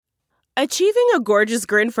Achieving a gorgeous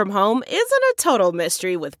grin from home isn't a total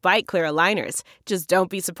mystery with Byte Clear aligners. Just don't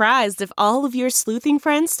be surprised if all of your sleuthing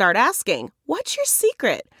friends start asking, "What's your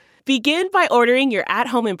secret?" Begin by ordering your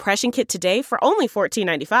at-home impression kit today for only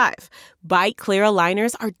 $14.95. Byte Clear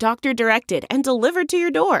aligners are doctor-directed and delivered to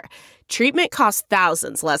your door. Treatment costs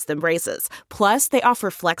thousands less than braces. Plus, they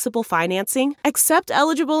offer flexible financing, accept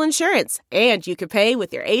eligible insurance, and you can pay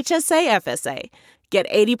with your HSA FSA. Get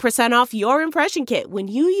 80% off your impression kit when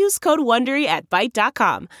you use code WONDERY at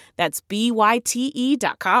Byte.com. That's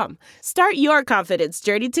BYTE.com. Start your confidence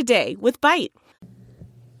journey today with Byte.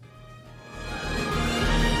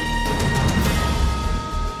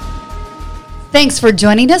 Thanks for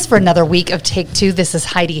joining us for another week of Take Two. This is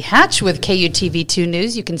Heidi Hatch with KUTV2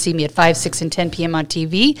 News. You can see me at 5, 6, and 10 p.m. on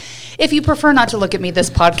TV. If you prefer not to look at me, this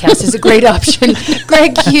podcast is a great option.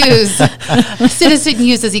 Greg Hughes, Citizen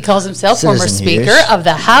Hughes as he calls himself, Citizen former Speaker Hughes of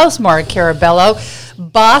the House, Mara Carabello.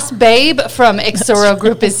 Boss Babe from Exoro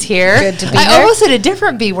Group is here. Good to be I here. almost said a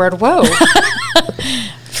different B word. Whoa.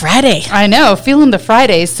 Friday. I know, feeling the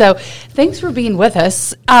Fridays. So thanks for being with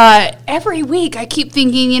us. Every week I keep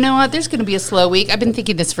thinking, you know what, there's going to be a slow week. I've been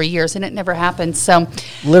thinking this for years, and it never happens. So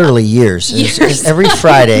Literally years. Years. Every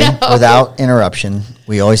Friday, without interruption,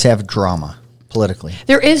 we always have drama politically.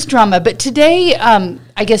 there is drama. But today,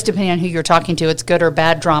 I guess depending on who you're talking to, it's good or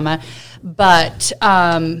bad drama. But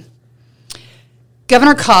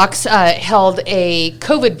Governor Cox held a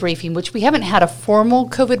COVID briefing, which we haven't had a formal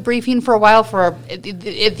COVID briefing for a while. At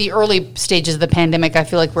the early stages of the pandemic, I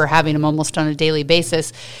feel like we're having them almost on a daily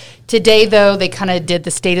basis. Today, though, they kind of did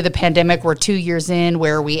the state of the pandemic. We're 2 years in.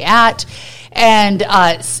 Where are we at? And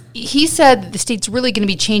he said that the state's really going to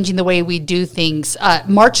be changing the way we do things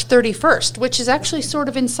March 31st, which is actually sort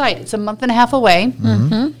of in sight. It's a month and a half away.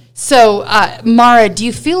 Mm-hmm. So, Mara, do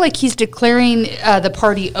you feel like he's declaring the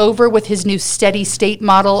party over with his new steady state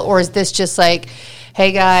model, or is this just like,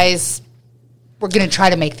 hey, guys, we're going to try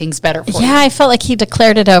to make things better for you? Yeah, I felt like he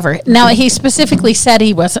declared it over. Now, he specifically said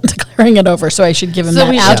he wasn't declaring it over, so I should give him So that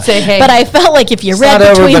we out. should say, hey. But I felt like if you It's read not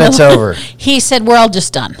over, between but it's over. He said, we're all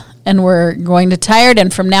just done. And we're going to tired,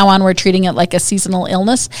 and from now on, we're treating it like a seasonal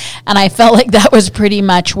illness. And I felt like that was pretty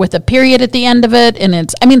much with a period at the end of it.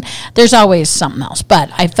 And there's always something else.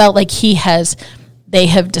 But I felt like they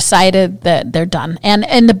have decided that they're done.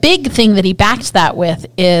 And the big thing that he backed that with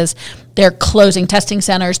is they're closing testing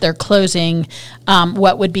centers. They're closing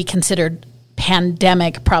what would be considered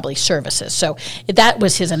pandemic probably services. So that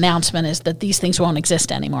was his announcement, is that these things won't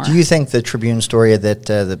exist anymore. Do you think the Tribune story that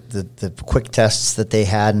the quick tests that they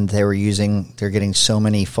had and they're getting so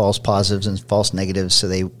many false positives and false negatives, so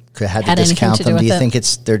they had to discount them? Do you think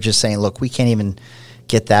they're just saying, look, we can't even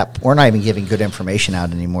get that? We're not even giving good information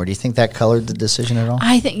out anymore. Do you think that colored the decision at all?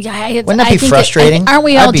 I think, wouldn't that be frustrating? Aren't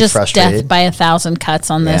we all I'd be just frustrated. death by 1,000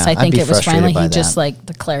 cuts on this? Yeah, I think I'd be it was frustrated finally by he just that.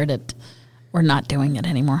 declared it. We're not doing it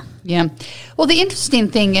anymore. Yeah. Well, the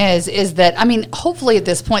interesting thing is that, hopefully at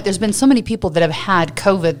this point, there's been so many people that have had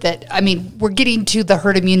COVID that, we're getting to the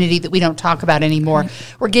herd immunity that we don't talk about anymore.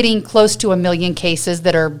 Right. We're getting close to 1 million cases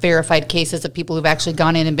that are verified cases of people who've actually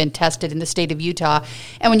gone in and been tested in the state of Utah.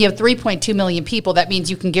 And when you have 3.2 million people, that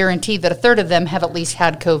means you can guarantee that a third of them have at least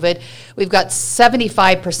had COVID. We've got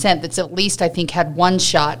 75% that's at least, I think, had one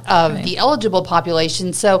shot of the eligible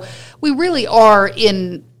population. So we really are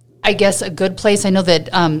in, I guess, a good place. I know that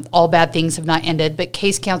all bad things have not ended, but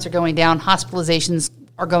case counts are going down, hospitalizations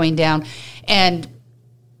are going down, and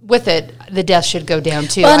with it, the deaths should go down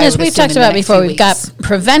too. Well, and as we've talked about before, we've got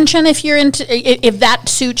prevention if you're if that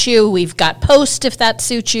suits you. We've got post if that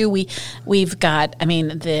suits you. We've got,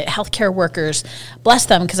 the healthcare workers, bless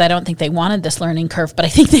them, because I don't think they wanted this learning curve, but I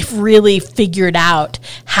think they've really figured out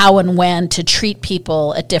how and when to treat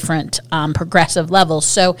people at different progressive levels.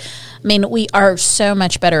 So, we are so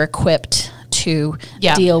much better equipped to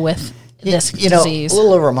deal with this disease. A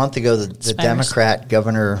little over a month ago, the Democrat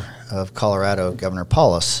governor of Colorado, Governor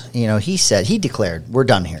Polis, he declared, we're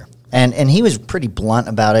done here. And he was pretty blunt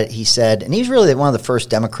about it. He said, and he's really one of the first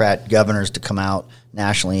Democrat governors to come out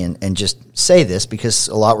nationally and just say this, because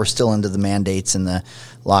a lot were still into the mandates and the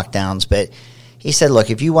lockdowns. But he said, look,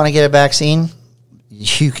 if you want to get a vaccine,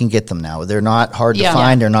 you can get them now. They're not hard to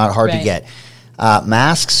find. They're not hard to get.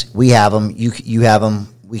 Masks, we have them. You have them.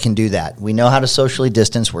 We can do that. We know how to socially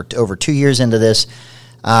distance. We're over 2 years into this.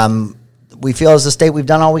 We feel as a state we've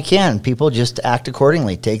done all we can. People just act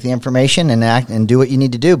accordingly. Take the information and act and do what you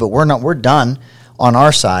need to do. But we're done on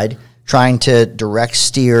our side trying to direct,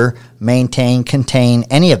 steer, maintain, contain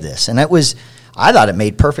any of this. And I thought it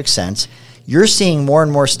made perfect sense. You're seeing more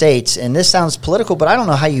and more states, and this sounds political, but I don't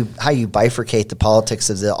know how you bifurcate the politics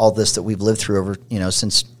of all this that we've lived through over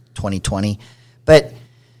since 2020. But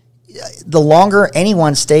the longer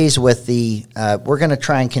anyone stays with the, we're going to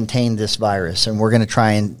try and contain this virus, and we're going to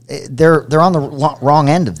try and they're on the wrong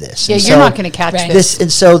end of this. Yeah, and you're not going to catch this.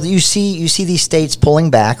 And so you see these states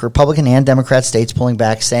pulling back, Republican and Democrat states pulling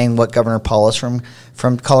back, saying what Governor Paulus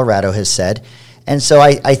from Colorado has said, and so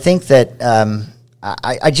I think that.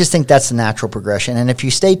 I just think that's the natural progression. And if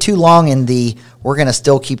you stay too long in we're going to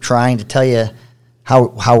still keep trying to tell you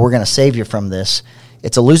how we're going to save you from this,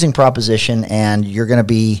 it's a losing proposition, and you're going to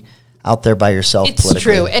be out there by yourself politically. It's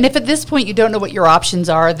true. And if at this point you don't know what your options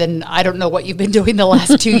are, then I don't know what you've been doing the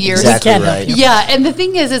last 2 years. Exactly right. Yeah, and the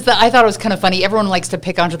thing is that I thought it was kind of funny. Everyone likes to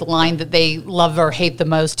pick onto the line that they love or hate the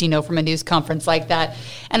most, from a news conference like that.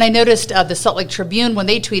 And I noticed the Salt Lake Tribune, when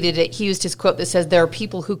they tweeted it, he used his quote that says, there are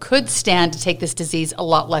people who could stand to take this disease a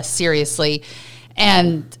lot less seriously.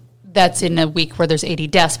 And that's in a week where there's 80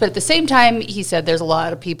 deaths. But at the same time, he said there's a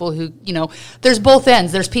lot of people who, there's both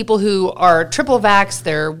ends. There's people who are triple vaxxed,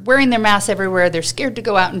 they're wearing their masks everywhere, they're scared to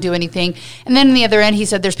go out and do anything. And then on the other end, he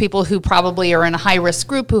said there's people who probably are in a high-risk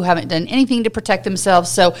group who haven't done anything to protect themselves.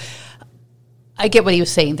 So I get what he was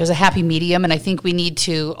saying. There's a happy medium, and I think we need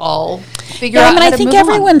to all figure out how to I think move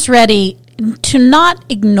everyone's ready to not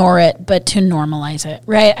ignore it, but to normalize it,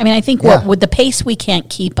 right? I mean, I think what with the pace we can't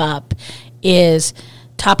keep up is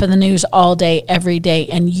top of the news all day, every day,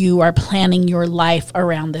 and you are planning your life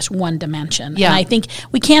around this one dimension. Yeah. And I think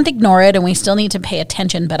we can't ignore it, and we still need to pay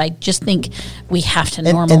attention, but I just think we have to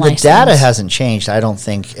normalize and the data things. hasn't changed, I don't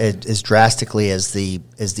think, as drastically as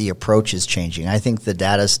the approach is changing. I think the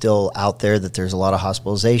data is still out there that there's a lot of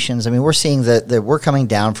hospitalizations. I mean, we're seeing that we're coming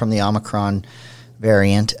down from the Omicron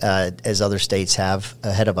variant as other states have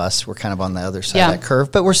ahead of us. We're kind of on the other side of that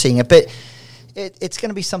curve, but we're seeing it. But it's going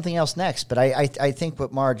to be something else next. But I think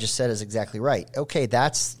what Mara just said is exactly right. Okay,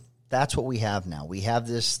 that's what we have now. We have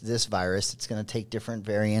this virus. It's going to take different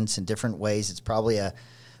variants in different ways. It's probably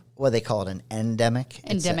what they call it, an endemic.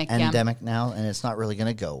 Endemic now, and it's not really going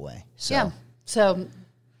to go away. So. So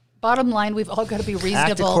bottom line, we've all got to be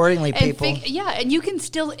reasonable. Act accordingly, people. And you can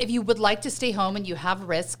still, if you would like to stay home and you have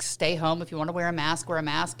risks, stay home. If you want to wear a mask, wear a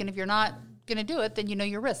mask. And if you're not going to do it, then you know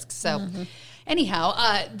your risks. So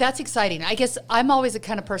anyhow, that's exciting. I guess I'm always the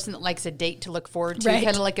kind of person that likes a date to look forward to, kind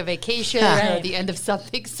of like a vacation or the end of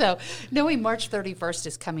something. So knowing March 31st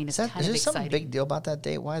is coming is kind of exciting. Is there some big deal about that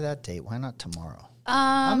date? Why that date? Why not tomorrow?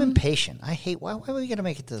 I'm impatient. I hate. Why are we going to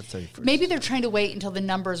make it to the 31st? Maybe they're trying to wait until the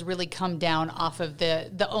numbers really come down off of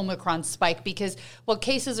the Omicron spike because,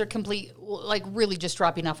 cases are really just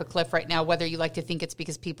dropping off a cliff right now, whether you like to think it's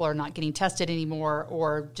because people are not getting tested anymore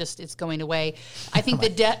or just it's going away. I think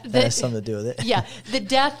that has something to do with it. Yeah. The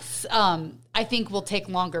deaths, I think, will take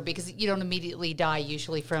longer because you don't immediately die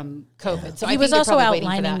usually from COVID. Yeah. So he was also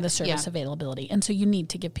outlining the service availability. And so you need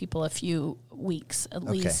to give people a few weeks at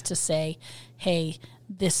least to say, hey,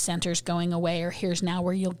 this center's going away, or here's now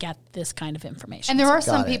where you'll get this kind of information. And there are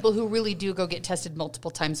some people who really do go get tested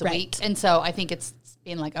multiple times a week. And so I think it's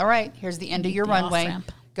being like, all right, here's the end of your runway.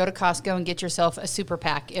 Off-ramp. Go to Costco and get yourself a super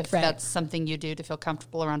pack if that's something you do to feel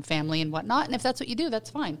comfortable around family and whatnot. And if that's what you do, that's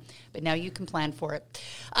fine. But now you can plan for it.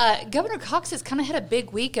 Governor Cox has kind of had a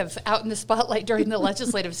big week of out in the spotlight during the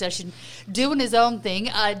legislative session, doing his own thing.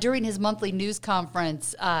 During his monthly news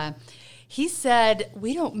conference, he said,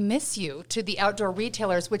 we don't miss you to the outdoor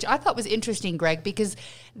retailers, which I thought was interesting, Greg, because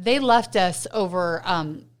they left us over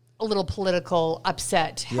a little political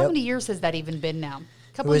upset. How many years has that even been now?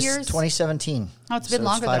 Couple years? 2017. Oh, it's been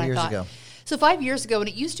longer than I thought. Ago. So 5 years ago, and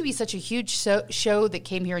it used to be such a huge show that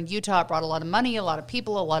came here in Utah. It brought a lot of money, a lot of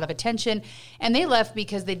people, a lot of attention. And they left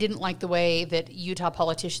because they didn't like the way that Utah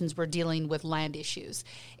politicians were dealing with land issues.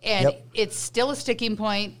 And it's still a sticking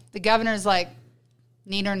point. The governor's like,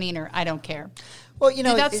 neener, I don't care. Well, did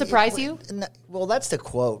that surprise you? Well, that's the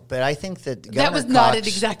quote, but I think that Governor that was Cox, not an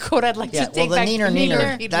exact quote. I'd like to take back. Well, the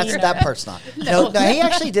neener, that part's not. No, he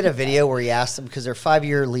actually did a video where he asked them because their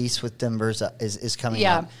 5-year lease with Denver's is coming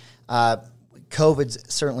up.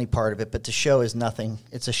 COVID's certainly part of it, but the show is nothing.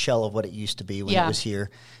 It's a shell of what it used to be when it was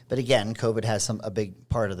here. But again, COVID has a big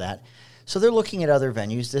part of that. So they're looking at other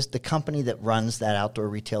venues. The company that runs that outdoor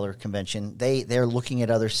retailer convention, they're looking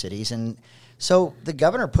at other cities. And so the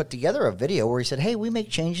governor put together a video where he said, hey, we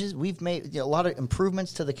make changes. We've made a lot of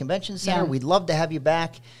improvements to the convention center. We'd love to have you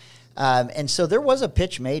back. And so there was a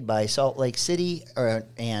pitch made by Salt Lake City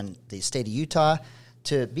and the state of Utah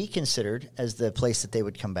to be considered as the place that they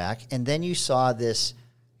would come back. And then you saw this,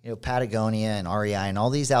 Patagonia and REI and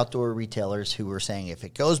all these outdoor retailers who were saying, if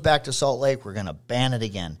it goes back to Salt Lake, we're going to ban it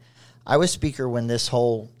again. I was speaker when this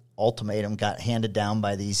whole ultimatum got handed down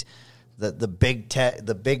by these the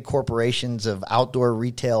big corporations of outdoor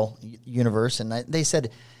retail universe, and they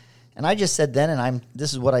said, And I just said then, and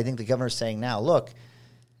this is what I think the governor's saying now. Look,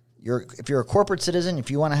 if you're a corporate citizen,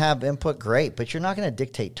 if you want to have input, great, but you're not going to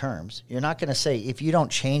dictate terms. You're not going to say, if you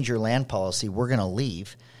don't change your land policy, we're going to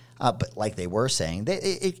leave. But like they were saying,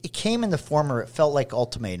 it came in the form where it felt like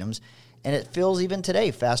ultimatums, and it feels even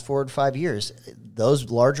today, fast forward 5 years,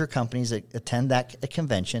 those larger companies that attend that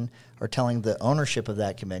convention are telling the ownership of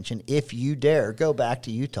that convention, if you dare go back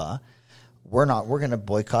to Utah, we're going to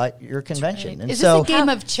boycott your convention. Right. And is this a game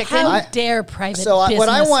of chicken? How dare private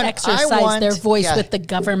business exercise their voice with the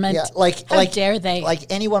government? How dare they?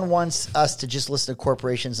 Like anyone wants us to just listen to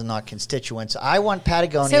corporations and not constituents. I want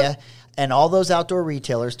Patagonia and all those outdoor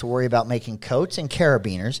retailers to worry about making coats and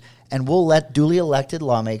carabiners, and we'll let duly elected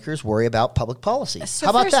lawmakers worry about public policy. So how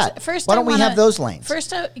about that? Why don't we have those lanes?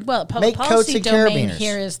 Public policy domain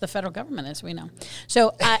here is the federal government, as we know. So,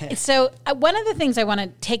 one of the things I want to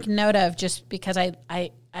take note of, just because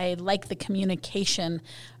I like the communication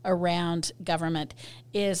around government,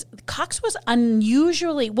 is Cox was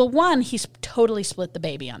unusually, he's totally split the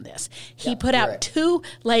baby on this. He put out two,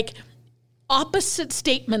 opposite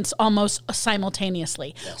statements almost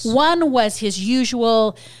simultaneously. Yes. One was his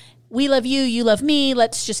usual, we love you, you love me,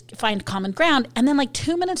 let's just find common ground. And then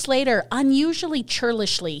 2 minutes later, unusually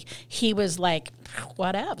churlishly, he was like,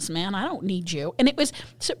 whatevs, man, I don't need you. And it was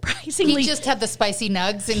surprisingly... He just had the spicy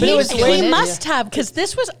nugs. And he must have, because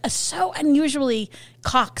this was so unusually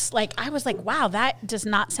Cox. I was like, wow, that does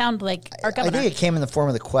not sound like our governor. I think it came in the form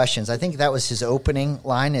of the questions. I think that was his opening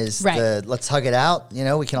line is, let's hug it out.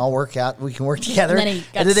 We can all work out. We can work together. And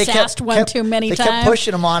then he got sassed one too many times. They kept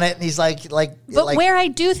pushing him on it, and he's like... But where I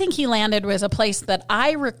do think he landed was a place that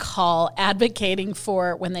I recall advocating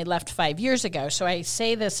for when they left 5 years ago. So I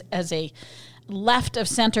say this as a left of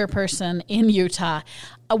center person in Utah.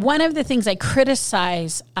 One of the things I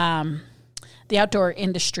criticize the outdoor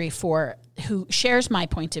industry for, who shares my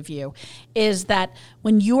point of view, is that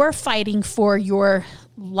when you're fighting for your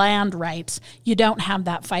land rights, you don't have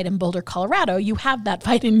that fight in Boulder, Colorado. You have that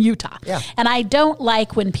fight in Utah. Yeah. And I don't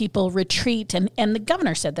like when people retreat, and the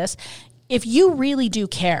governor said this, if you really do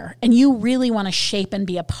care and you really want to shape and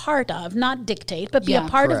be a part of, not dictate, but be a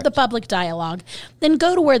part of the public dialogue, then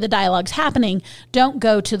go to where the dialogue's happening. Don't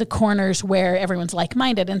go to the corners where everyone's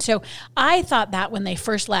like-minded. And so I thought that when they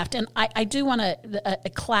first left, and I do want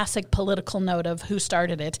a classic political note of who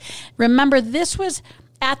started it. Remember, this was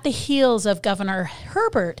at the heels of Governor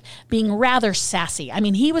Herbert being rather sassy. I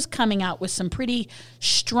mean, he was coming out with some pretty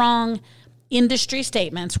strong industry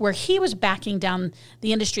statements where he was backing down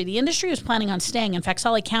the industry. The industry was planning on staying. In fact,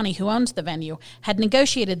 Salt Lake County, who owns the venue, had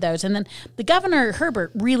negotiated those. And then the Governor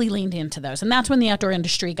Herbert really leaned into those. And that's when the outdoor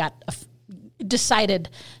industry decided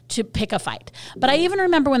to pick a fight. But I even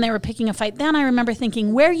remember when they were picking a fight then, I remember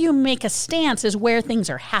thinking where you make a stance is where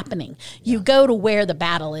things are happening. You go to where the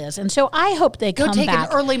battle is. And so I hope they come back. Go take an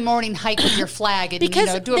early morning hike with your flag and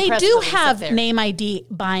because do a press they do release have name ID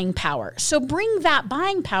buying power. So bring that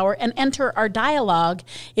buying power and enter our dialogue.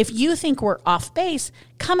 If you think we're off base,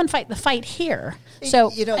 come and fight the fight here.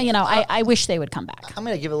 So, I wish they would come back. I'm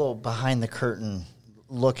going to give a little behind the curtain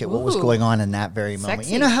look at what was going on in that very moment.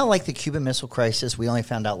 Sexy. You know how the Cuban Missile Crisis, we only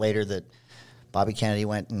found out later that Bobby Kennedy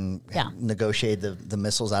went and negotiated the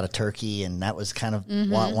missiles out of Turkey, and that was kind of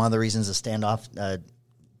one of the reasons the standoff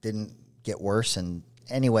didn't get worse. And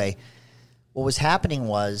anyway, what was happening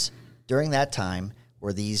was during that time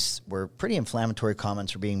where these were pretty inflammatory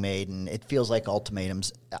comments were being made, and it feels like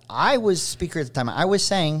ultimatums. I was speaker at the time. I was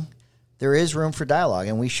saying there is room for dialogue,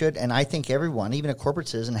 and we should, and I think everyone, even a corporate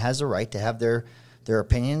citizen, has the right to have their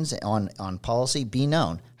opinions on policy be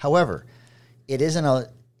known. However, it isn't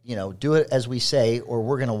do it as we say, or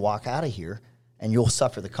we're going to walk out of here and you'll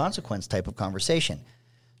suffer the consequence type of conversation.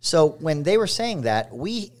 So when they were saying that,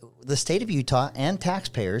 the state of Utah and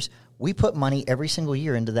taxpayers, we put money every single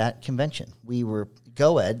year into that convention. We were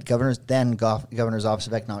GOED, Governor's Office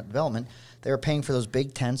of Economic Development. They were paying for those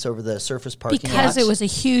big tents over the surface parking lots. Because it was a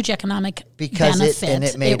huge economic benefit.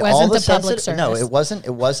 It made it wasn't all the a public service. No, it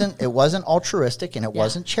wasn't altruistic, and it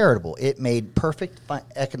wasn't charitable. It made perfect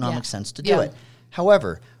economic sense to do it.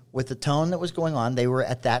 However, with the tone that was going on, they were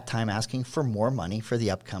at that time asking for more money for the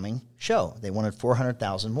upcoming show. They wanted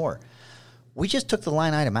 $400,000 more. We just took the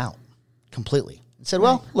line item out completely and said,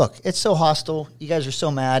 well, look, it's so hostile. You guys are so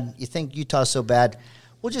mad. You think Utah's so bad.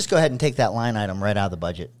 We'll just go ahead and take that line item right out of the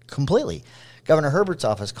budget completely. Governor Herbert's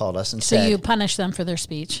office called us and said... So you punish them for their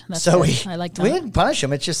speech. That's so I like that. We didn't punish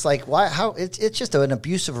them. It's just like, why? How? It's just an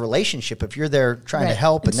abusive relationship if you're there trying to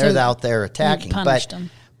help and they're out there attacking. Punished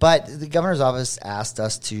them. But the governor's office asked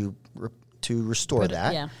us to restore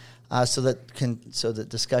that. Yeah. so that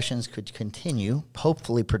discussions could continue,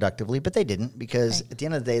 hopefully productively, but they didn't, because at the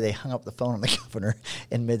end of the day, they hung up the phone on the governor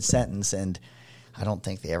in mid-sentence, and I don't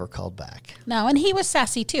think they ever called back. No, and he was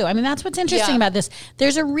sassy too. I mean, that's what's interesting about this.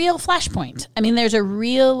 There's a real flashpoint. I mean, there's a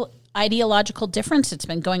real ideological difference. It's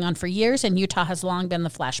been going on for years, and Utah has long been the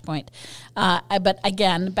flashpoint. But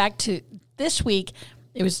again, back to this week,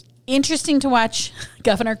 it was interesting to watch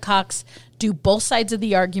Governor Cox do both sides of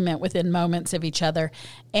the argument within moments of each other.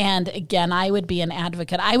 And again, I would be an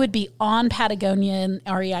advocate. I would be on Patagonia and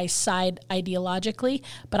REI's side ideologically,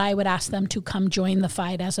 but I would ask them to come join the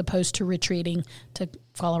fight as opposed to retreating to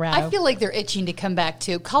Colorado. I feel like they're itching to come back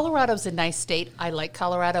too. Colorado's a nice state. I like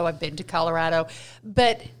Colorado. I've been to Colorado.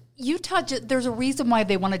 But Utah, there's a reason why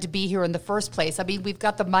they wanted to be here in the first place. I mean, we've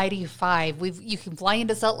got the Mighty Five. You can fly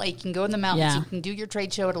into Salt Lake. You can go in the mountains. You can do your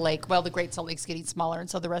trade show at a lake. Well, the Great Salt Lake's getting smaller, and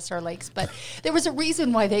so the rest are lakes. But there was a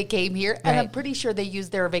reason why they came here, and I'm pretty sure they use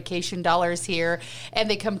their vacation dollars here, and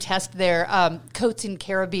they come test their coats and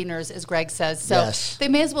carabiners, as Greg says. So they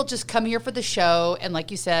may as well just come here for the show, and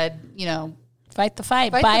like you said, fight the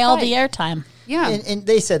fight. Buy all the airtime. Yeah, and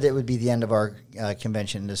they said it would be the end of our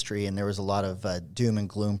convention industry, and there was a lot of doom and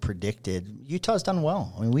gloom predicted. Utah's done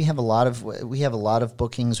well. I mean, we have a lot of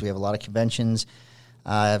bookings. We have a lot of conventions.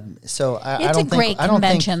 So I don't think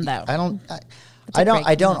convention, though. I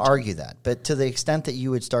don't argue that, but to the extent that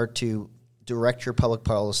you would start to direct your public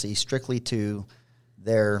policy strictly to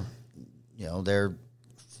their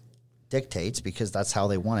dictates, because that's how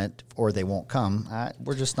they want it, or they won't come.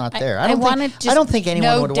 We're just not there. I don't think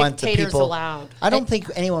anyone would want the people. Allowed. I don't think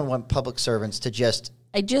anyone would want public servants to just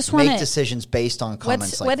make decisions based on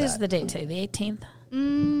comments like that. What is the date today? The 18th?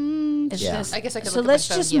 I guess I could so look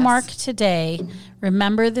let's at my phone, just mark today.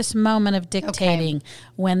 Remember this moment of dictating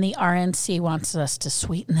when the RNC wants us to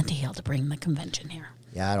sweeten the deal to bring the convention here.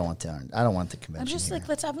 Yeah, I don't want the convention. I'm just here.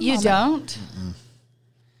 let's have a You moment. don't? Mm-mm.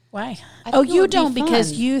 Why? You don't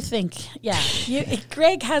because you think,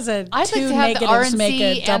 Greg has a I'd two like to have the RNC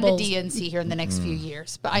and the double. DNC here in the next few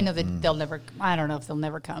years, but I know that they'll never, I don't know if they'll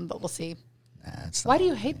never come, but we'll see. Why do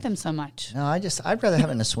you hate them so much? No, I'd rather have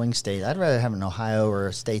it in a swing state. I'd rather have it in Ohio, or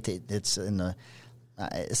a state that's in the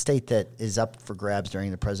a state that is up for grabs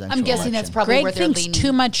during the presidential election. I'm guessing that's probably Greg where they're thinks leaning.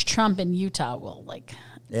 too much Trump in Utah will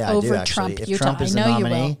over Trump If Utah. Trump is I know the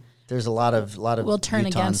nominee, you will. There's a lot of We'll turn Utahns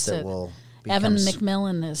against that it. will. Evan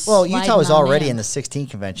McMillan is Utah was already in in the 16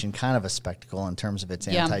 convention, kind of a spectacle in terms of its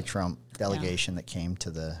anti-Trump delegation that came to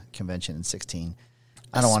the convention in 16.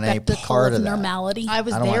 I don't want any part of that. Normality. I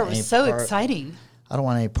was there. It was so exciting. I don't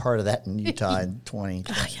want any part of that in Utah in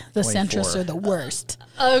 2024. The centrists are the worst.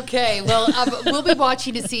 Okay, well, we'll be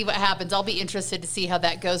watching to see what happens. I'll be interested to see how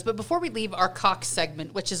that goes. But before we leave our Cox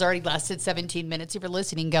segment, which has already lasted 17 minutes, if you're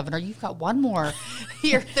listening, Governor, you've got one more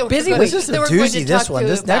here. This is a doozy, this one.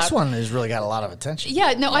 This next one has really got a lot of attention.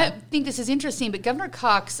 Yeah, no, I think this is interesting. But Governor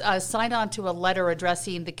Cox signed on to a letter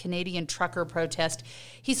addressing the Canadian trucker protest.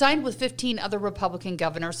 He signed with 15 other Republican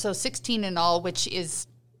governors, so 16 in all, which is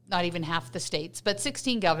not even half the states, but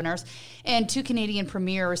 16 governors and 2 Canadian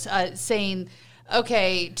premiers saying,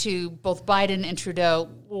 okay, to both Biden and Trudeau,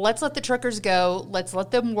 let's let the truckers go, let's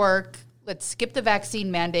let them work, let's skip the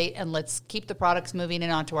vaccine mandate, and let's keep the products moving in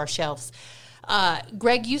onto our shelves.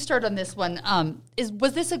 Greg, you start on this one.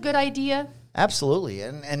 Was this a good idea? Absolutely,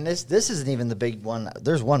 and this isn't even the big one.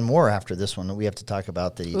 There's one more after this one that we have to talk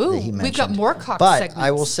about that he mentioned. We've got more Cox segments. But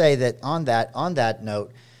I will say that on that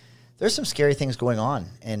note, there's some scary things going on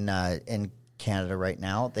in Canada right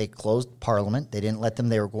now. They closed Parliament. They didn't let them.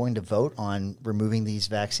 They were going to vote on removing these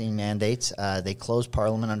vaccine mandates. They closed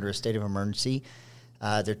Parliament under a state of emergency.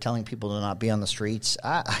 They're telling people to not be on the streets.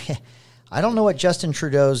 I don't know what Justin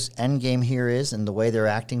Trudeau's end game here is and the way they're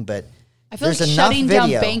acting, but I feel there's like enough shutting video.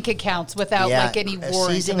 down bank accounts without any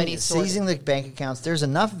warrant of any sort. Seizing the bank accounts. There's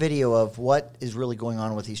enough video of what is really going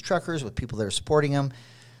on with these truckers, with people that are supporting them.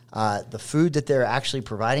 The food that they're actually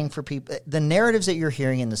providing for people, the narratives that you're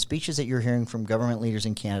hearing and the speeches that you're hearing from government leaders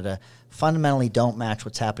in Canada fundamentally don't match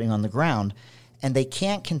what's happening on the ground, and they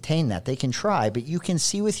can't contain that. They can try, but you can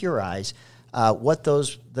see with your eyes what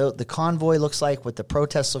the convoy looks like, what the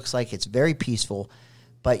protest looks like. It's very peaceful,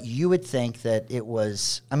 but you would think that it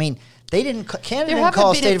was. I mean, Canada didn't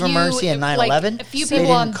call a state of emergency in 9/11. A few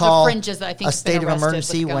people on the fringes that I think a state of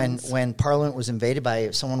emergency when Parliament was invaded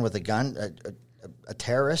by someone with a gun. A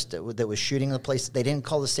terrorist that was shooting the place. They didn't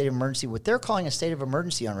call the state of emergency. What they're calling a state of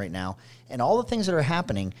emergency on right now, and all the things that are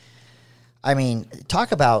happening, I mean,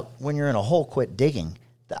 talk about when you're in a hole, quit digging.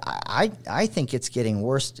 I think it's getting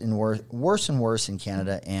worse and worse in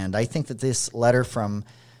Canada, and I think that this letter from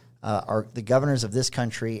the governors of this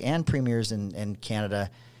country and premiers in Canada,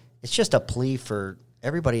 it's just a plea for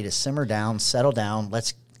everybody to simmer down, settle down.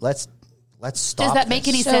 Let's stop. Does that make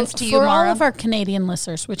any sense to you, for Mara? all of our Canadian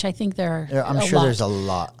listeners, which I think there are, I'm sure there's a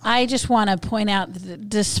lot. I just want to point out that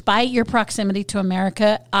despite your proximity to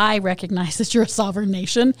America, I recognize that you're a sovereign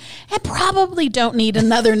nation and probably don't need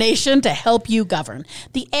another nation to help you govern.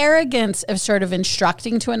 The arrogance of sort of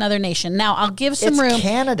instructing to another nation. Now, I'll give some It's room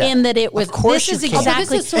Canada. in that it was. Of course this is you can.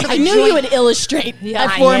 exactly. This is sort of I a knew joint- you would illustrate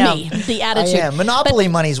I for am. me the attitude. am. Monopoly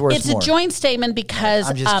But money's worth it's more. a joint statement because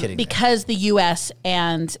I'm just kidding. because the U.S.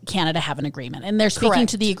 and Canada have an agreement, and they're speaking Correct.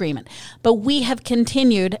 to the agreement. But we have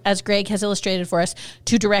continued, as Greg has illustrated for us,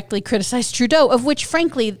 to directly criticize Trudeau, of which,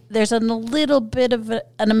 frankly, there's a little bit of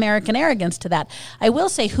an American arrogance to that. I will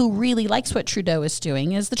say who really likes what Trudeau is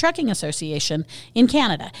doing is the Trucking Association in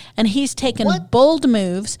Canada. And he's taken bold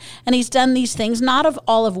moves, and he's done these things, not of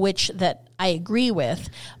all of which that I agree with,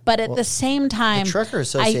 but at the same time... The Trucker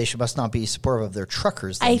Association must not be supportive of their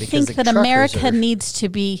truckers. Then, I because think the that truckers America are- needs to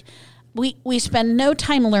be. We spend no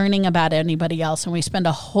time learning about anybody else, and we spend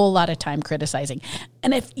a whole lot of time criticizing.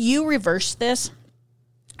 And if you reverse this,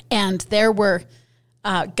 and there were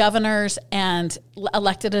governors and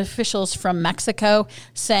elected officials from Mexico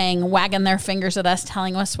wagging their fingers at us,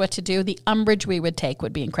 telling us what to do, the umbrage we would take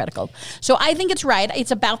would be incredible. So I think it's right.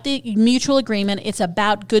 It's about the mutual agreement. It's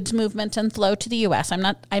about goods movement and flow to the U.S. I'm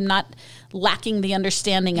not lacking the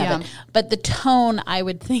understanding of it, but the tone, I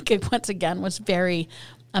would think, once again, was very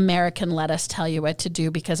American. Let us tell you what to do,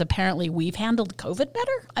 because apparently we've handled COVID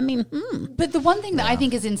better. I mean, But the one thing that I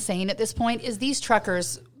think is insane at this point is these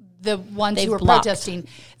truckers, the ones They've who are blocked. protesting,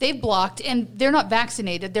 they've blocked, and they're not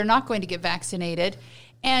vaccinated. They're not going to get vaccinated.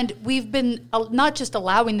 And we've been not just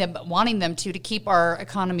allowing them, but wanting them to keep our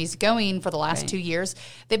economies going for the last 2 years.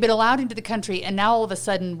 They've been allowed into the country, and now all of a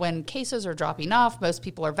sudden, when cases are dropping off, most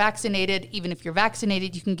people are vaccinated. Even if you're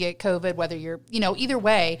vaccinated, you can get COVID, whether you're, either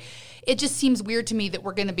way. It just seems weird to me that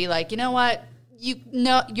we're going to be like, you know what?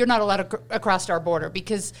 You're not allowed across our border,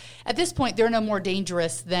 because at this point they're no more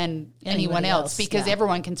dangerous than anyone else, because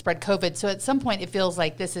everyone can spread COVID. So at some point it feels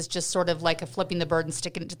like this is just sort of like a flipping the bird and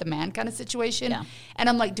sticking it to the man kind of situation. Yeah. And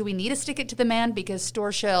I'm like, do we need to stick it to the man? Because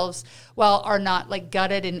store shelves, while are not like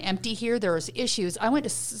gutted and empty here, there's issues. I went to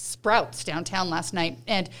Sprouts downtown last night,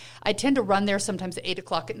 and I tend to run there sometimes at 8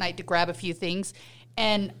 o'clock at night to grab a few things.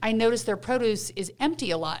 And I noticed their produce is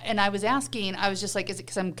empty a lot. And I was just like, is it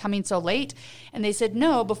because I'm coming so late? And they said,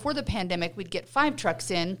 no, before the pandemic, we'd get 5 trucks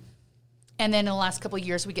in. And then in the last couple of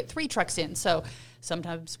years, we get 3 trucks in. So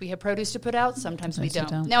sometimes we have produce to put out, sometimes we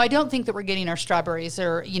don't. Now, I don't think that we're getting our strawberries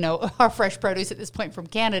or, our fresh produce at this point from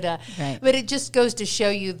Canada. Right. But it just goes to show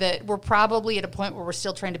you that we're probably at a point where we're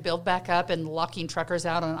still trying to build back up, and locking truckers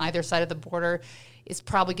out on either side of the border is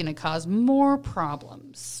probably going to cause more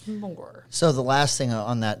problems. So the last thing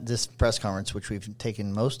on this press conference, which we've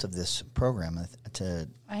taken most of this program to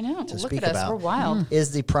look speak at us, about, we're wild.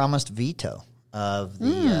 is the promised veto of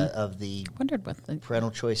the wondered what the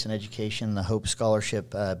parental choice in education, the Hope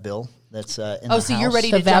Scholarship bill that's in the Oh, so you're House.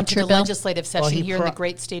 ready The to jump to voucher the bill? legislative session here in the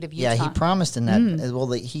great state of Utah. Yeah, he promised in that.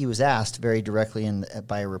 Well, he was asked very directly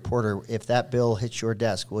by a reporter, if that bill hits your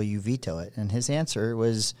desk, will you veto it? And his answer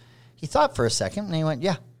was, he thought for a second, and he went,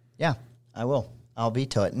 yeah, I will. I'll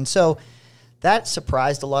veto it. And so that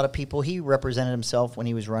surprised a lot of people. He represented himself when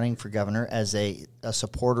he was running for governor as a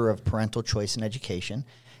supporter of parental choice in education.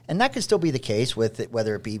 And that could still be the case with it,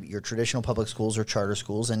 whether it be your traditional public schools or charter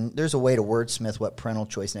schools. And there's a way to wordsmith what parental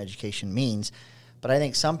choice in education means. But I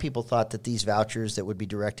think some people thought that these vouchers that would be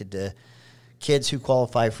directed to kids who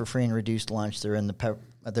qualify for free and reduced lunch, they're in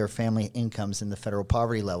their family incomes in the federal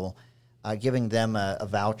poverty level, giving them a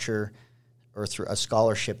voucher or through a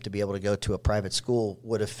scholarship to be able to go to a private school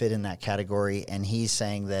would have fit in that category. And he's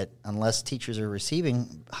saying that unless teachers are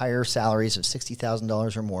receiving higher salaries of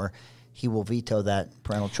 $60,000 or more, he will veto that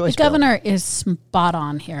parental choice The governor is spot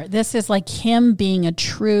on here. This is like him being a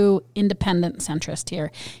true independent centrist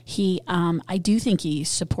here. I do think he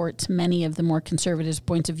supports many of the more conservative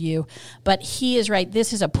points of view, but he is right.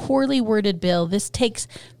 This is a poorly worded bill. This takes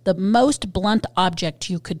the most blunt object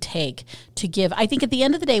you could take to give. I think at the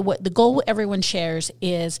end of the day, what the goal everyone shares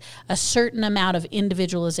is a certain amount of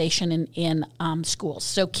individualization in schools.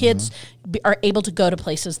 So kids are able to go to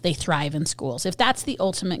places, they thrive in schools. If that's the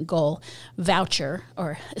ultimate goal, voucher,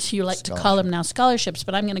 or as you like to call them now, scholarships,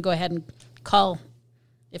 but I'm going to go ahead and call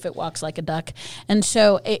if it walks like a duck. And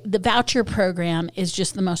so the voucher program is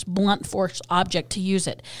just the most blunt force object to use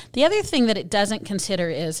it. The other thing that it doesn't consider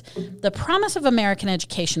is the promise of American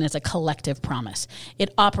education is a collective promise.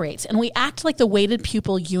 It operates, and we act like the weighted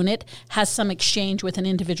pupil unit has some exchange with an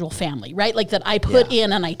individual family, right? Like that I put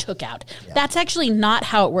in and I took out. Yeah. That's actually not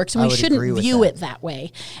how it works, and we shouldn't view it that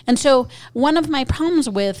way. And so one of my problems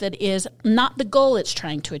with it is not the goal it's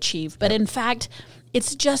trying to achieve, but in fact,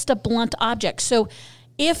 it's just a blunt object. So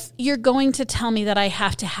if you're going to tell me that I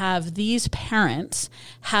have to have these parents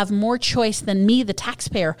have more choice than me, the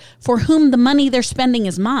taxpayer, for whom the money they're spending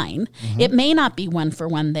is mine, it may not be one for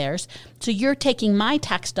one theirs. So you're taking my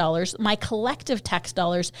tax dollars, my collective tax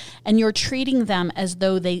dollars, and you're treating them as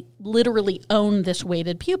though they literally own this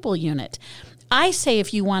weighted pupil unit. I say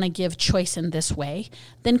if you want to give choice in this way,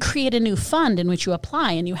 then create a new fund in which you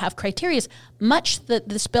apply and you have criteria, much that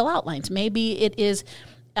this bill outlines. Maybe it is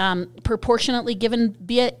proportionately given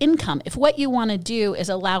via income. If what you want to do is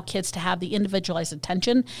allow kids to have the individualized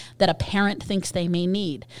attention that a parent thinks they may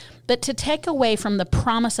need, but to take away from the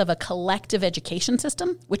promise of a collective education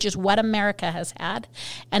system, which is what America has had,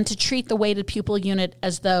 and to treat the weighted pupil unit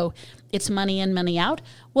as though it's money in, money out,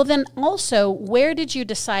 well then also, where did you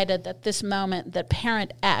decide at this moment that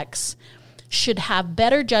parent X should have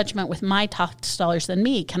better judgment with my tax dollars than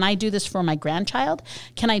me? Can I do this for my grandchild?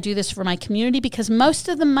 Can I do this for my community? Because most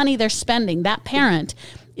of the money they're spending, that parent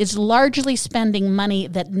is largely spending money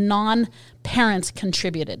that non-parents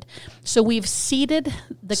contributed. So we've ceded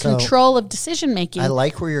the control of decision making. I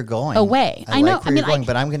like where you're going. Away. I know. Like where you're going,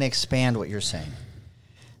 but I'm going to expand what you're saying.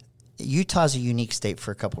 Utah's a unique state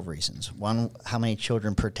for a couple of reasons. One, how many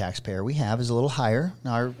children per taxpayer we have is a little higher.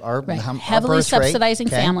 Our heavily birth subsidizing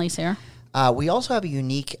rate, families here. We also have a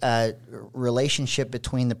unique relationship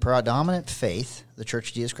between the predominant faith, the Church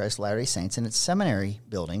of Jesus Christ of Latter-day Saints, and its seminary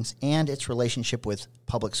buildings, and its relationship with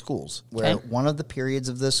public schools, where one of the periods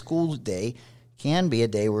of the school day can be a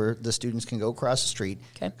day where the students can go across the street,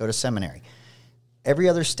 go to seminary. Every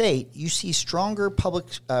other state, you see stronger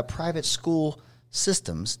private school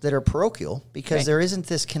systems that are parochial because there isn't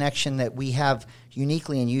this connection that we have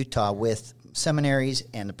uniquely in Utah with seminaries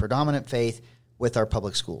and the predominant faith with our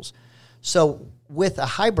public schools. So with a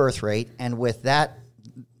high birth rate and with that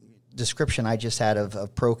description I just had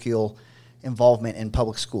of parochial involvement in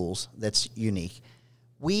public schools that's unique,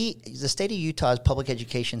 the state of Utah's public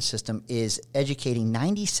education system is educating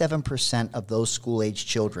 97% of those school-age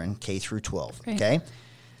children, K through 12, okay?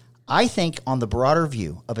 I think on the broader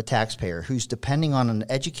view of a taxpayer who's depending on an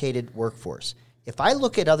educated workforce, if I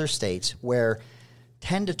look at other states where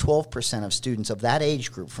 10 to 12% of students of that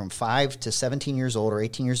age group from 5 to 17 years old or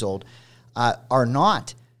 18 years old are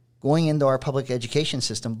not going into our public education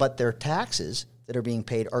system, but their taxes that are being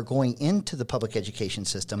paid are going into the public education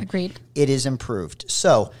system. Agreed. It is improved.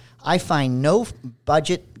 So I find no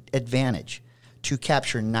budget advantage to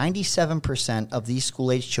capture 97% of these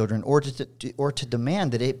school-age children or to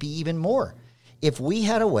demand that it be even more. If we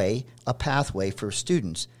had a pathway for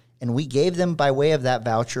students, and we gave them by way of that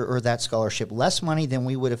voucher or that scholarship less money than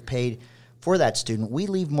we would have paid for that student, we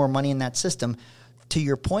leave more money in that system. To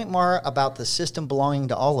your point, Mara, about the system belonging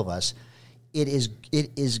to all of us, it is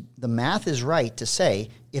the math is right to say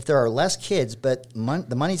if there are less kids, but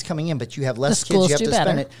the money's coming in, but you have less kids, you have to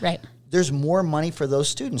spend it. Right. There's more money for those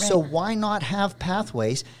students. Right. So why not have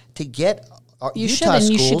pathways to get you Utah should, and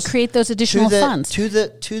schools you should create those additional funds to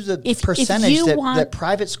the percentage that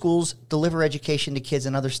private schools deliver education to kids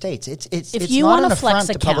in other states. It's not an affront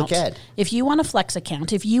to public ed. If you want a flex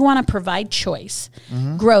account, if you want to provide choice,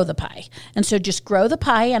 grow the pie. And so just grow the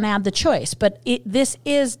pie and add the choice. But this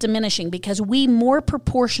is diminishing because we more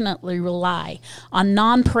proportionately rely on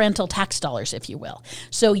non-parental tax dollars, if you will.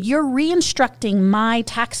 So you're re-instructing my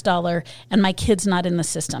tax dollar and my kid's not in the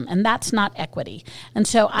system, and that's not equity. And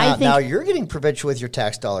so I think now you're getting provincial with your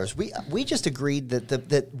tax dollars. We just agreed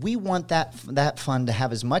that we want that fund to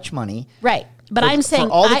have as much money, right? But I'm saying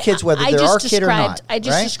for all the kids, whether they're our kid or not. I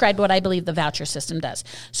just described what I believe the voucher system does.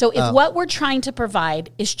 So if what we're trying to provide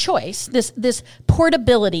is choice, this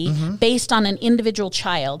portability based on an individual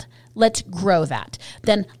child, let's grow that.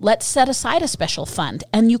 Then let's set aside a special fund,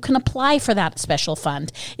 and you can apply for that special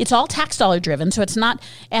fund. It's all tax dollar driven, so it's not.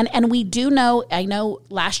 And we do know. I know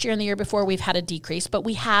last year and the year before we've had a decrease, but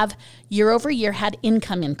we have year over year had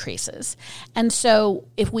income increases. And so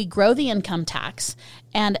if we grow the income tax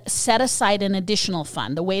and set aside an additional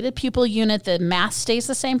fund, the weighted pupil unit, the math stays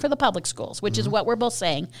the same for the public schools, which is what we're both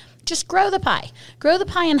saying. Just grow the pie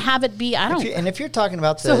and have it be. And if you're talking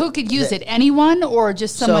about so who could use it? Anyone or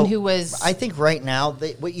just someone who was? I think right now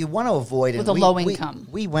what you want to avoid with a low income.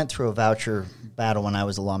 We went through a voucher battle when I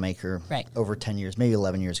was a lawmaker over 10 years, maybe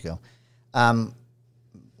 11 years ago.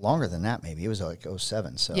 Longer than that, maybe. It was like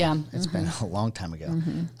 2007, so it's been a long time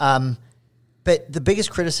ago. But the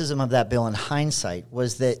biggest criticism of that bill in hindsight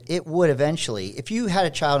was that it would eventually, if you had a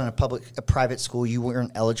child in a private school, you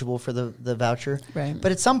weren't eligible for the voucher. Right.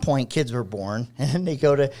 But at some point, kids were born and they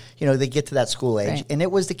go to, they get to that school age. Right. And it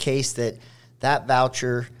was the case that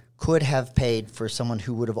voucher could have paid for someone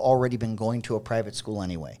who would have already been going to a private school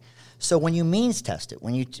anyway. So when you means test it,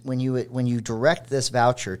 when you direct this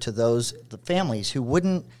voucher to the families who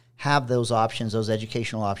wouldn't have those options, those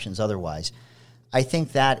educational options otherwise, I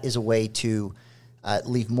think that is a way to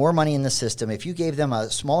leave more money in the system. If you gave them a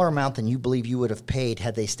smaller amount than you believe you would have paid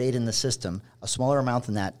had they stayed in the system, a smaller amount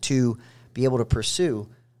than that to be able to pursue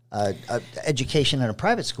education in a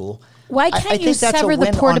private school. Why can't you sever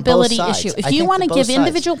the portability issue? If you want to give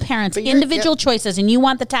individual parents individual choices and you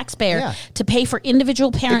want the taxpayer to pay for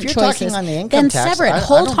individual parent choices, then sever it.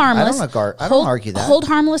 Hold harmless. I don't argue that. Hold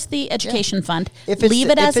harmless the education fund. Leave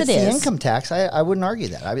it as it is. If it's the income tax, I wouldn't argue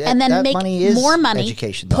that. And then make more money,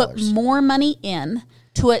 education put more money in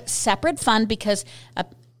to a separate fund because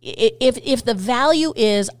if the value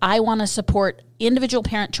is I want to support individual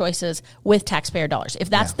parent choices with taxpayer dollars, if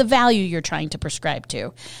that's the value you're trying to prescribe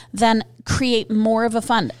to, then create more of a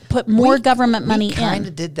fund, put more government money in. We kind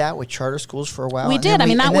of did that with charter schools for a while. We did.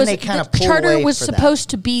 Charter was supposed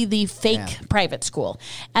to be the fake private school.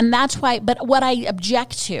 And that's why, but what I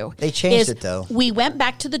object to they changed it though. We went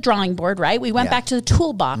back to the drawing board, right? We went back to the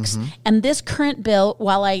toolbox. And this current bill,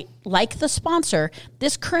 while I like the sponsor,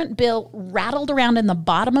 this current bill rattled around in the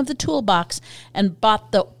bottom of the toolbox and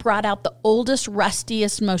brought out the oldest,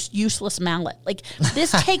 rustiest, most useless mallet. Like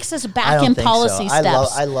this takes us back in policy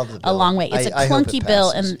steps. I love the bill. A long way. It's a clunky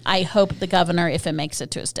bill, and I hope the governor, if it makes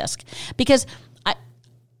it to his desk, because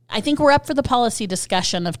I think we're up for the policy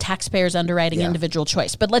discussion of taxpayers underwriting individual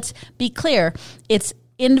choice. But let's be clear: it's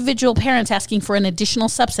individual parents asking for an additional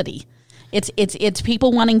subsidy. It's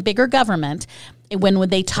people wanting bigger government. When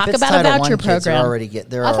they talk about a voucher program,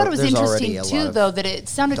 I thought it was interesting too, though, that it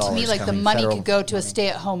sounded to me like the money could go to a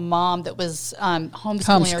stay-at-home mom that was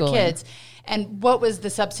homeschooling her kids. And what was the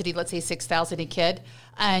subsidy? Let's say $6,000 a kid,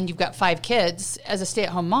 and you've got 5 kids. As a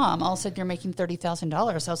stay-at-home mom, all of a sudden you're making $30,000.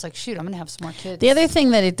 I was like, shoot, I'm going to have some more kids. The other thing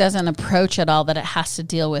that it doesn't approach at all that it has to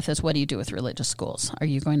deal with is what do you do with religious schools? Are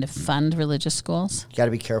you going to fund religious schools? You got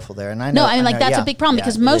to be careful there. And that's a big problem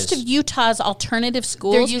because most of Utah's alternative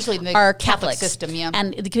schools they're usually in the are Catholic system,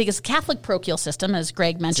 and because Catholic parochial system, as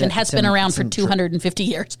Greg mentioned, has been around for 250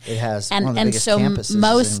 years. It has, and one of the biggest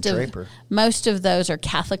campuses most of those are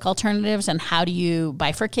Catholic alternatives. And how do you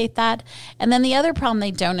bifurcate that? And then the other problem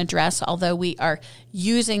they don't address, although we are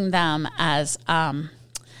using them as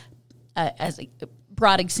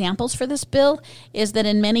broad examples for this bill, is that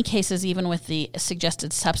in many cases, even with the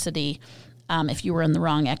suggested subsidy, if you were in the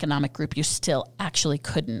wrong economic group, you still actually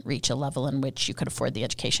couldn't reach a level in which you could afford the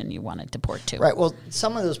education you wanted to port to. Right. Well,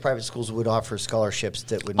 some of those private schools would offer scholarships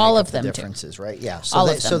that would make up the differences, right? Yeah. So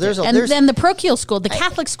then the parochial school, the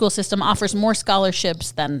Catholic school system offers more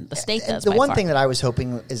scholarships than the state does. The one thing that I was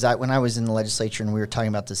hoping is that when I was in the legislature and we were talking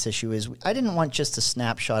about this issue is I didn't want just a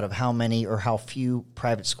snapshot of how many or how few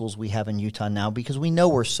private schools we have in Utah now because we know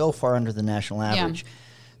we're so far under the national average. Yeah.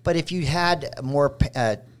 But if you had more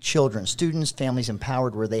children, students, families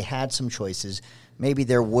empowered where they had some choices, maybe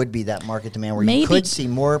there would be that market demand where you could see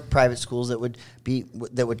more private schools that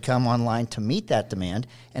would come online to meet that demand.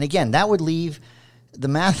 And again, that would leave the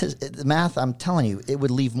math. I'm telling you, it would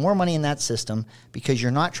leave more money in that system because you're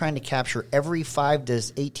not trying to capture every 5 to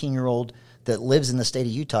 18-year-old that lives in the state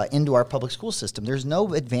of Utah into our public school system. There's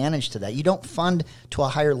no advantage to that. You don't fund to a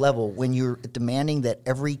higher level when you're demanding that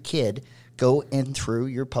every kid go in through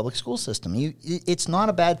your public school system. It's not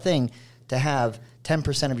a bad thing to have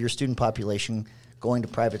 10% of your student population going to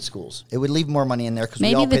private schools. It would leave more money in there because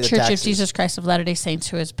we all pay the taxes. Maybe the Church of Jesus Christ of Latter-day Saints,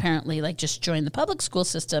 who has apparently just joined the public school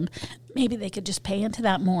system, maybe they could just pay into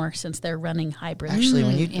that more since they're running hybrid. Actually,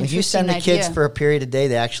 when you send the kids for a period of day,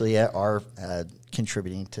 they actually are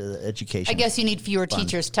contributing to the education. I guess you need fewer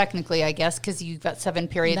teachers technically, because you've got 7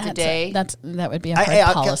 periods a day. That would be a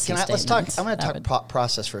hard policy statement. Let's talk. I'm going to talk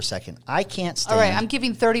process for a second. I can't stand. All right, I'm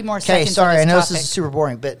giving 30 more seconds. Okay, sorry, on this I know topic. this is super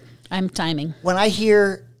boring, but I'm timing. When I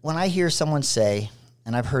hear someone say,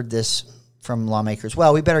 and I've heard this from lawmakers,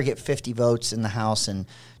 well, we better get 50 votes in the House and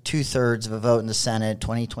 2/3 of a vote in the Senate,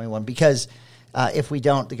 2021, because if we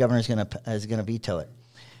don't, the governor is going to veto it.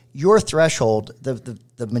 Your threshold,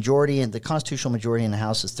 the majority and the constitutional majority in the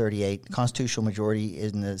House is 38. The constitutional majority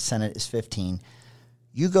in the Senate is 15.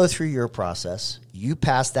 You go through your process, you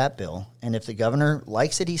pass that bill, and if the governor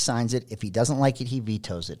likes it, he signs it. If he doesn't like it, he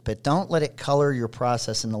vetoes it. But don't let it color your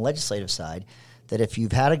process in the legislative side, that if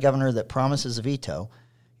you've had a governor that promises a veto,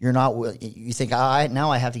 you think,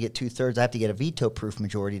 now I have to get 2/3, I have to get a veto-proof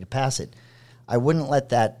majority to pass it. I wouldn't let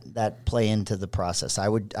that play into the process. I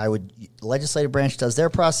would legislative branch does their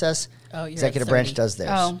process, executive branch does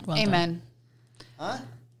theirs. Oh, Well amen. Huh?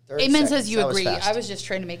 Amen says you That was agree. fast. I was just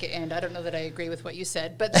trying to make it end. I don't know that I agree with what you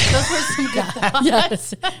said, but those were some good thoughts.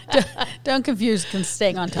 Yes. Don't confuse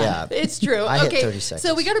staying on time. Yeah. It's true. I hit Okay, 30 seconds.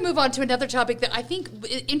 so we got to move on to another topic that I think,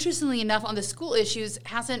 interestingly enough, on the school issues,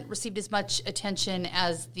 hasn't received as much attention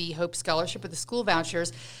as the Hope Scholarship or the school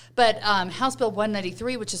vouchers. But House Bill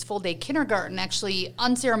 193, which is full-day kindergarten, actually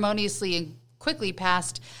unceremoniously and quickly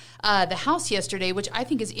passed the House yesterday, which I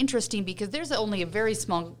think is interesting because there's only a very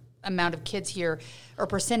small amount of kids here or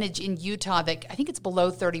percentage in Utah that I think it's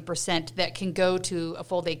below 30% that can go to a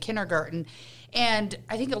full day kindergarten. And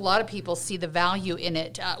I think a lot of people see the value in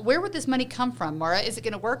it. Where would this money come from, Mara? Is it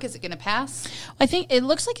going to work? Is it going to pass? I think it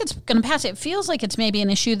looks like it's going to pass. It feels like it's maybe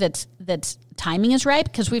an issue that's timing is right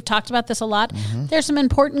because we've talked about this a lot. Mm-hmm. There's some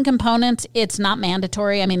important components. It's not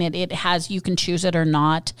mandatory. I mean, it has, you can choose it or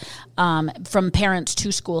not. From parents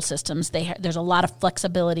to school systems, there's a lot of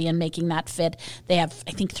flexibility in making that fit. They have,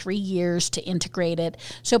 I think, 3 years to integrate it.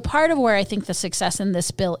 So part of where I think the success in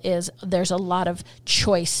this bill is there's a lot of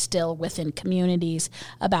choice still within communities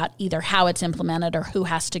about either how it's implemented or who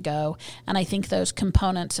has to go. And I think those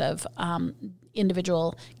components of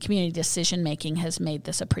individual community decision-making has made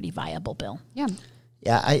this a pretty viable bill. Yeah.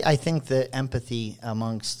 Yeah, I think the empathy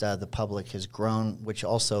amongst the public has grown, which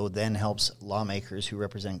also then helps lawmakers who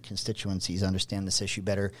represent constituencies understand this issue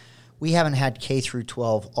better. We haven't had K through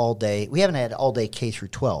 12 all day. We haven't had all day K through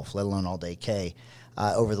 12, let alone all day K,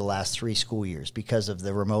 over the last 3 school years because of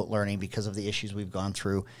the remote learning, because of the issues we've gone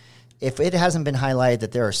through. If it hasn't been highlighted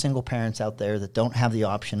that there are single parents out there that don't have the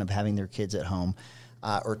option of having their kids at home,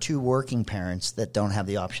 or 2 working parents that don't have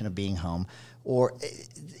the option of being home, or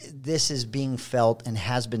this is being felt and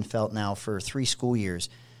has been felt now for 3 school years,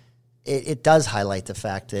 it does highlight the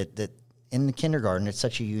fact that in the kindergarten, it's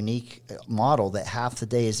such a unique model that half the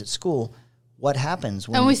day is at school. What happens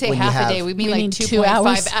when, and we say when half you have, a day, we mean we like mean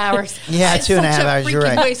 2.5 hours. Yeah, It's 2.5 such a hours. You're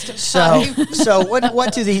freaking right. waste of time. So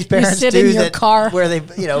what do these parents sit do in your that car. where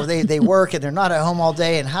they work and they're not at home all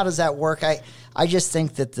day, and how does that work? I just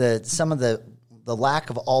think that some of the lack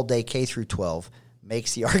of all day K through 12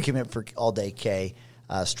 makes the argument for all day K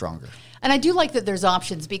stronger. And I do like that there's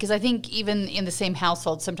options because I think even in the same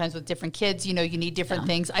household, sometimes with different kids, you need different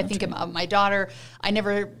things. I think of my daughter. I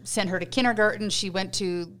never sent her to kindergarten. She went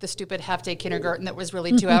to the stupid half-day kindergarten that was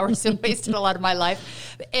really 2 hours and wasted a lot of my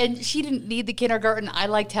life. And she didn't need the kindergarten. I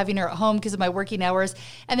liked having her at home because of my working hours.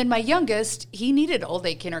 And then my youngest, he needed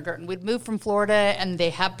all-day kindergarten. We'd moved from Florida, and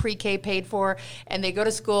they have pre-K paid for, and they go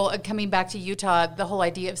to school. And coming back to Utah, the whole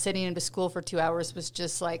idea of sending him to school for 2 hours was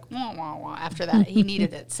just like, wah, wah, wah. After that, he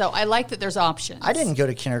needed it. So I like that there's options. I didn't go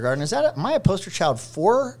to kindergarten. Am I a poster child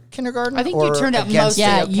for kindergarten? I think you turned out against mostly it?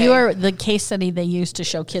 Yeah, okay. you are the case study they used to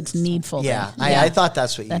show kids need full Yeah, day. I thought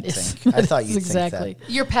that's what That you'd is- think. I thought you'd exactly.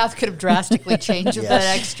 think Your path could have drastically changed with that.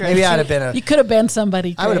 that extra. Maybe I'd have been You could have been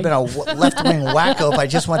somebody. I would have Craig. been a left-wing wacko if I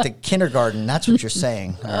just went to kindergarten. That's what you're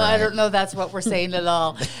saying. All I right. don't know that's what we're saying at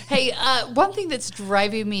all. Hey, one thing that's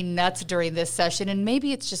driving me nuts during this session, and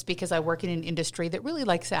maybe it's just because I work in an industry that really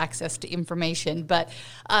likes access to information, but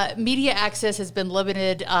media access has been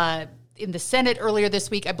limited in the Senate earlier this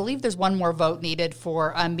week. I believe there's one more vote needed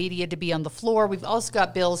for media to be on the floor. We've also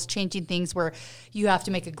got bills changing things where you have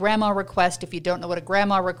to make a grandma request. If you don't know what a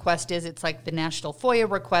grandma request is, it's like the national FOIA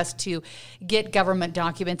request to get government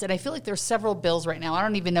documents. And I feel like there's several bills right now, I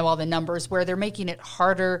don't even know all the numbers, where they're making it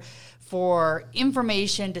harder for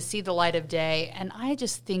information to see the light of day. And I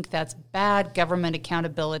just think that's bad government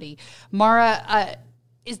accountability. Mara,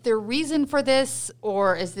 is there reason for this,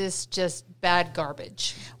 or is this just bad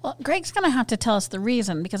garbage? Well, Greg's going to have to tell us the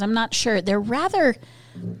reason because I'm not sure. They're rather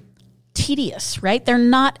tedious, right? They're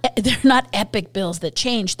not epic bills that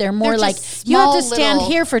change. They're more They're like just you have to small stand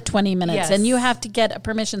little- here for 20 minutes Yes. and you have to get a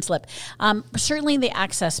permission slip. Certainly the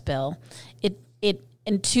access bill,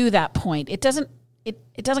 and to that point, it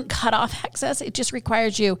doesn't cut off access. It just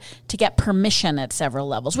requires you to get permission at several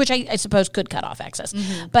levels, which I suppose could cut off access.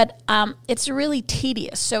 Mm-hmm. But it's really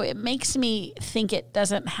tedious. So it makes me think it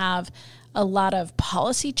doesn't have a lot of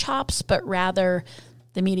policy chops, but rather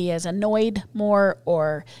the media is annoyed more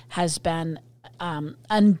or has been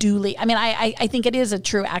unduly. I mean, I think it is a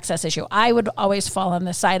true access issue. I would always fall on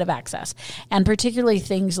the side of access, and particularly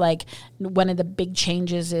things like one of the big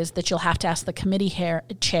changes is that you'll have to ask the committee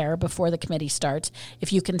chair before the committee starts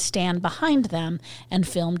if you can stand behind them and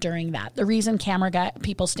film during that. The reason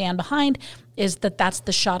people stand behind is that that's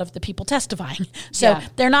the shot of the people testifying. So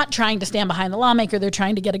they're not trying to stand behind the lawmaker. They're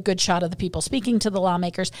trying to get a good shot of the people speaking to the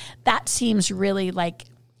lawmakers. That seems really like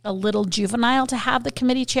a little juvenile to have the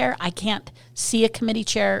committee chair. I can't see a committee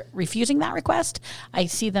chair refusing that request. I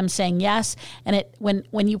see them saying yes. And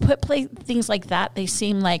when you put things like that, they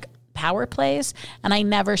seem like power plays. And I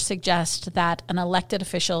never suggest that an elected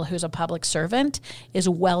official who's a public servant is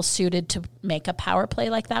well suited to make a power play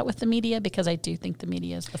like that with the media, because I do think the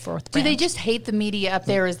media is the fourth branch. Do they just hate the media up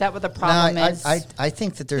there? Is that what the problem is? I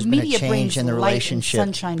think that there's been a change in the relationship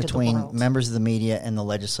between members of the media and the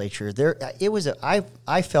legislature.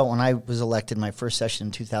 I felt when I was elected my first session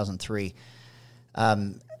in 2003,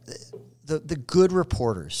 the good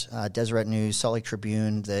reporters, Deseret News, Salt Lake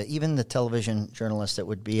Tribune, even the television journalists that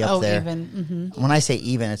would be up there. When I say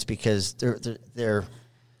even, it's because they're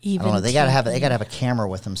even. I don't know. They got to have a camera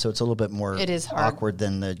with them, so it's a little bit more awkward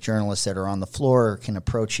than the journalists that are on the floor can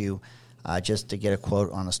approach you just to get a quote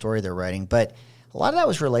on a story they're writing. But a lot of that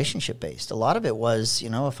was relationship based. A lot of it was,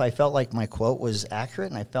 if I felt like my quote was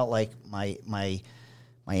accurate and I felt like my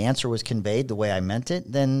answer was conveyed the way I meant it,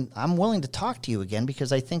 then I'm willing to talk to you again,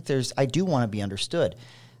 because I think I do want to be understood.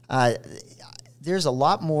 There's a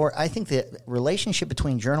lot more. I think the relationship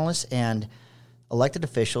between journalists and elected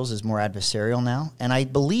officials is more adversarial now, and I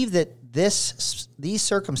believe that these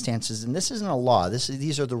circumstances, and this isn't a law.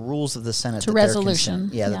 These are the rules of the Senate. It's a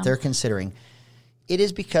resolution. That they're considering. It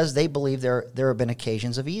is because they believe there have been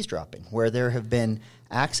occasions of eavesdropping where there have been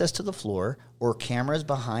access to the floor or cameras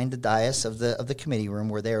behind the dais of the committee room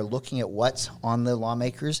where they are looking at what's on the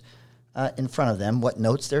lawmakers in front of them, what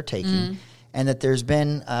notes they're taking, and that there's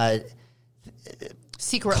been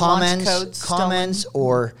secret launch codes, comments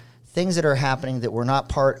or things that are happening that were not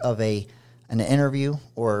part of an interview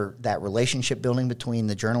or that relationship building between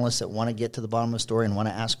the journalists that want to get to the bottom of the story and want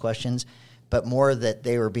to ask questions, but more that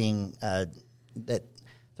they were being that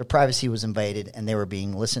their privacy was invaded and they were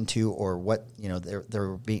being listened to, or there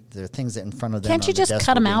are things that in front of them. Can't you just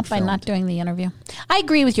cut them out by not doing the interview? I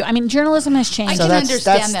agree with you. I mean, journalism has changed. I can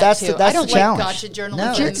understand that too. I don't like gotcha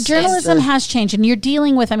journalism. No, journalism has changed, and you're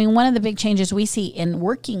dealing with. I mean, one of the big changes we see in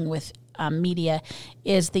working with media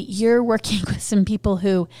is that you're working with some people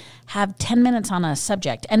who have 10 minutes on a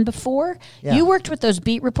subject. And before, you worked with those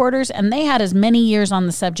beat reporters, and they had as many years on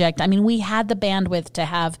the subject. I mean, we had the bandwidth to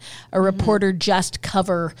have a reporter just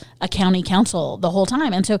cover a county council the whole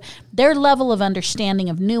time. And so their level of understanding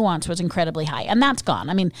of nuance was incredibly high. And that's gone.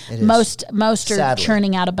 I mean, most are sadly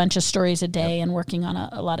churning out a bunch of stories a day and working on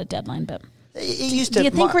a lot of deadline. But do you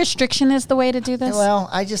think restriction is the way to do this? Well,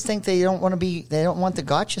 I just think they don't want the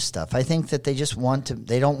gotcha stuff. I think that they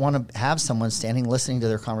don't want to have someone standing listening to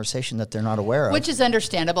their conversation that they're not aware of. Which is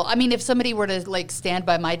understandable. I mean, if somebody were to stand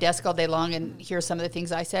by my desk all day long and hear some of the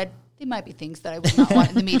things I said, they might be things that I would not want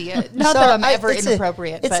in the media. Not that I'm ever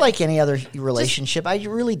inappropriate. It's like any other relationship. I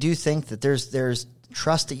really do think that there's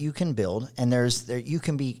trust that you can build, and you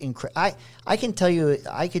can be I can tell you,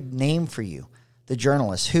 I could name for you the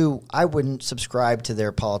journalists who I wouldn't subscribe to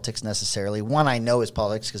their politics necessarily. One, I know his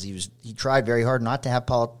politics because he tried very hard not to have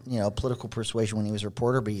political persuasion when he was a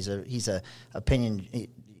reporter, but he's a opinion.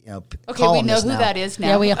 Okay, we know who that is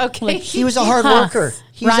now. Yeah, okay. He was a hard worker.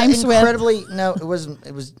 He was incredibly. No, it wasn't.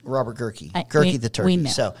 It was Robert Gerke. Gerke the turkey. We know.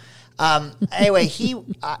 So anyway,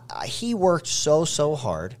 he worked so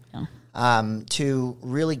hard to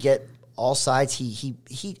really get all sides.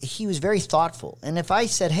 He was very thoughtful. And if I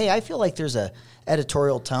said, hey, I feel like there's a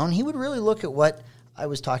editorial tone, he would really look at what I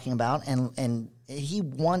was talking about, and he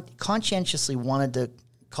conscientiously wanted to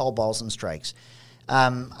call balls and strikes.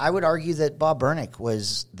 I would argue that Bob Bernick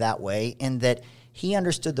was that way, in that he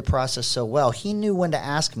understood the process so well. He knew when to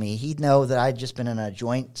ask me. He'd know that I'd just been in a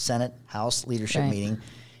joint Senate-House leadership meeting,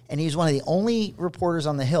 and he was one of the only reporters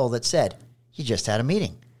on the Hill that said, you just had a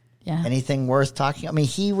meeting. Yeah. Anything worth talking? I mean,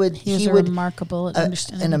 he would remarkable at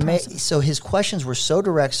understanding the process. So his questions were so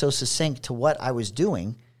direct, so succinct to what I was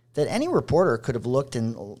doing that any reporter could have looked,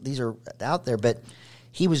 and these are out there, but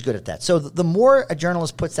he was good at that. So the more a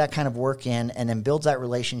journalist puts that kind of work in and then builds that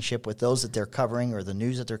relationship with those that they're covering or the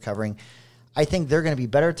news that they're covering, I think they're going to be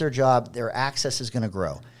better at their job. Their access is going to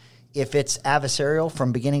grow. If it's adversarial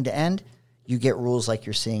from beginning to end, you get rules like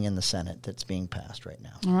you're seeing in the Senate that's being passed right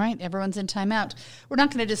now. All right, everyone's in timeout. We're not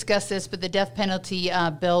going to discuss this, but the death penalty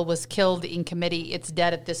bill was killed in committee. It's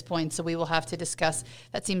dead at this point, so we will have to discuss.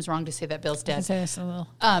 That seems wrong to say that bill's dead.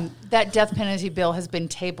 That death penalty bill has been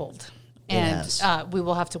tabled. And we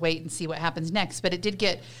will have to wait and see what happens next. But it did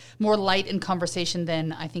get more light in conversation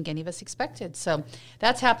than I think any of us expected. So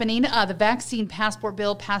that's happening. The vaccine passport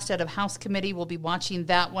bill passed out of House committee. We'll be watching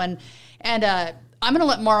that one. And I'm going to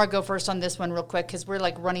let Mara go first on this one real quick because we're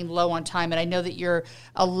like running low on time. And I know that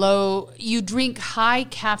you drink high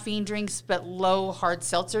caffeine drinks but low hard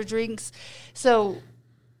seltzer drinks. So...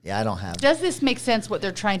 yeah, I don't have. Does this make sense what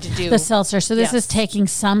they're trying to do? The seltzer. So this is taking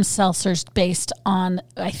some seltzers based on,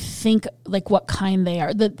 I think, like what kind they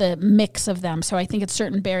are, the mix of them. So I think it's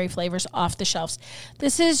certain berry flavors off the shelves.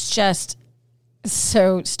 This is just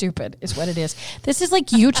so stupid is what it is. This is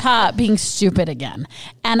like Utah being stupid again.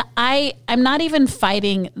 And I'm not even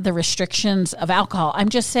fighting the restrictions of alcohol. I'm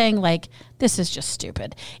just saying like, this is just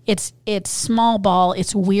stupid. It's small ball.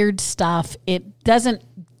 It's weird stuff. It doesn't,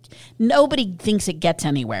 nobody thinks it gets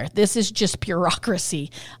anywhere. This is just bureaucracy.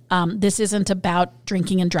 This isn't about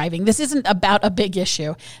drinking and driving. This isn't about a big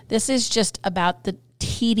issue. This is just about the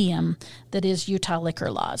tedium that is Utah liquor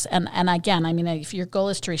laws. And again, I mean, if your goal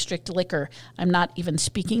is to restrict liquor, I'm not even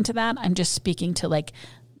speaking to that. I'm just speaking to like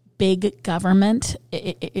big government.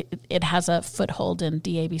 It has a foothold in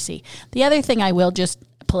DABC. The other thing I will just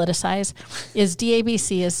politicize is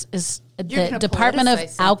DABC is the Department of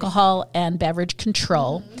Alcohol and Beverage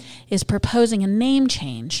Control is proposing a name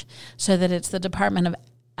change so that it's the Department of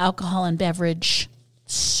Alcohol and Beverage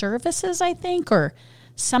Services, I think, or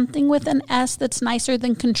something with an S that's nicer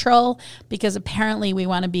than control, because apparently we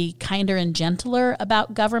want to be kinder and gentler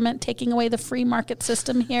about government taking away the free market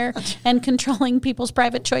system here and controlling people's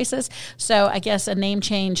private choices. So I guess a name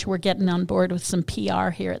change, we're getting on board with some PR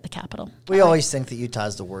here at the Capitol. We always think that Utah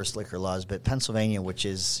has the worst liquor laws, but Pennsylvania, which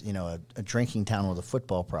is a drinking town with a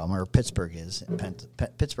football problem, or Pittsburgh is,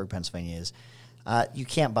 Pittsburgh, Pennsylvania is, you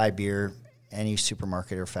can't buy beer any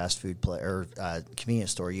supermarket or fast food or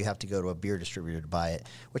convenience store. You have to go to a beer distributor to buy it,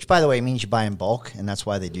 which, by the way, means you buy in bulk, and that's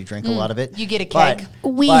why they do drink a lot of it. You get a keg.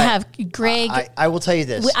 Greg. I will tell you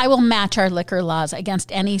this. I will match our liquor laws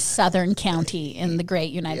against any southern county in the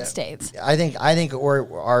great United States. I think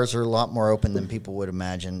ours are a lot more open than people would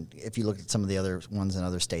imagine if you look at some of the other ones in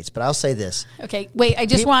other states. But I'll say this. Okay, wait, I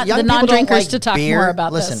just want the non-drinkers to talk more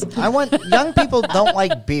about this. Listen, I want young people don't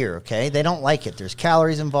like beer, okay? They don't like it. There's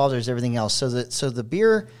calories involved. There's everything else. So the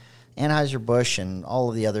beer, Anheuser-Busch and all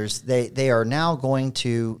of the others, they are now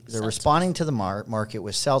they're responding to the market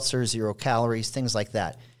with seltzer, 0 calories, things like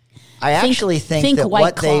that. I actually think that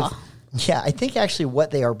what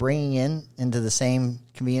they are bringing into the same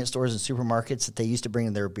convenience stores and supermarkets that they used to bring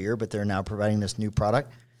in their beer, but they're now providing this new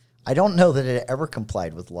product. I don't know that it ever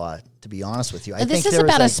complied with law, to be honest with you. This is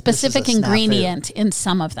about a specific ingredient in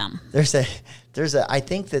some of them. I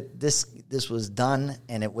think that this was done,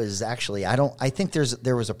 and it was actually, I think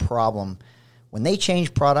there was a problem. When they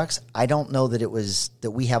changed products, I don't know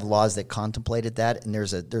that we have laws that contemplated that, and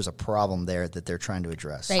there's a problem there that they're trying to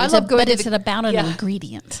address. Right. It's about an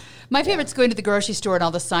ingredient. My favorite's going to the grocery store and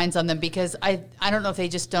all the signs on them, because I don't know if they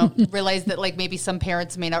just don't realize that, like, maybe some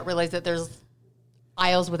parents may not realize that there's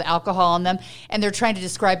aisles with alcohol on them, and they're trying to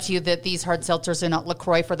describe to you that these hard seltzers are not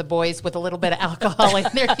LaCroix for the boys with a little bit of alcohol in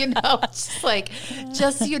there. It's just like,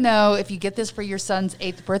 if you get this for your son's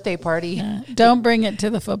 8th birthday party, don't bring it to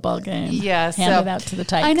the football game. Hand it out to the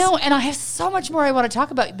Tykes. I know, and I have so much more I want to talk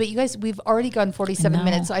about, but you guys, we've already gone 47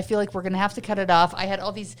 minutes, so I feel like we're going to have to cut it off. I had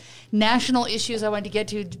all these national issues I wanted to get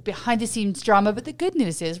to, behind the scenes drama, but the good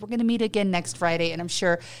news is we're going to meet again next Friday, and I'm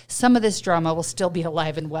sure some of this drama will still be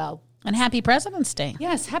alive and well. And happy President's Day.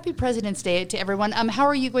 Yes, happy President's Day to everyone. How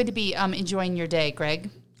are you going to be enjoying your day, Greg?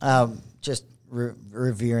 Just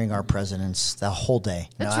revering our presidents the whole day.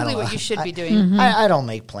 That's really what you should be doing. I don't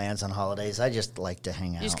make plans on holidays. I just like to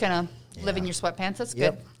hang out. You just kind of live in your sweatpants. That's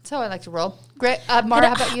good. That's how I like to roll. Greg, Mara,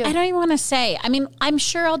 how about you? I don't even want to say. I mean, I'm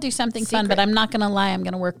sure I'll do something fun, but I'm not going to lie. I'm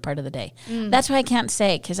going to work part of the day. That's why I can't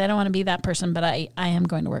say, because I don't want to be that person, but I am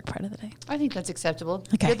going to work part of the day. I think that's acceptable.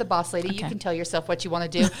 Okay. You're the boss lady. Okay. You can tell yourself what you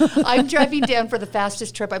want to do. I'm driving down for the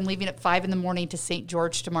fastest trip. I'm leaving at 5 a.m. to St.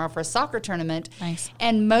 George tomorrow for a soccer tournament. Nice.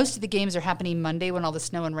 And most of the games are happening Monday when all the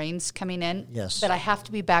snow and rain's coming in. Yes. But I have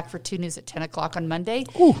to be back for 2 News at 10 o'clock on Monday.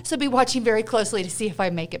 Ooh. So be watching very closely to see if I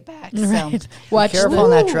make it back. Right. So Watch careful on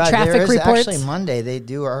that drive. Traffic there is reports. Actually Monday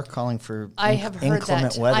they are calling for I have heard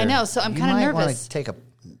inclement that. weather. I know, so I'm kind of nervous. You might want to take a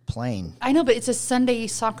playing. I know, but it's a Sunday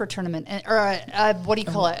soccer tournament, or what do you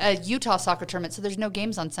call it? A Utah soccer tournament. So there's no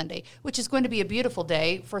games on Sunday, which is going to be a beautiful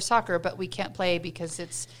day for soccer, but we can't play because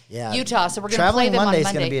it's Utah. So we're going to play them on Monday. Traveling Monday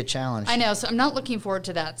is going to be a challenge. I know, so I'm not looking forward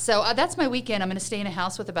to that. So that's my weekend. I'm going to stay in a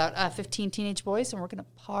house with about 15 teenage boys, and we're going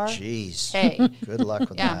to Jeez. Hey. Good luck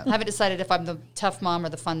with that. I haven't decided if I'm the tough mom or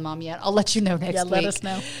the fun mom yet. I'll let you know next week. Let us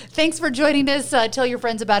know. Thanks for joining us. Tell your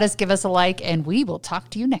friends about us. Give us a like, and we will talk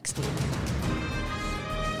to you next week.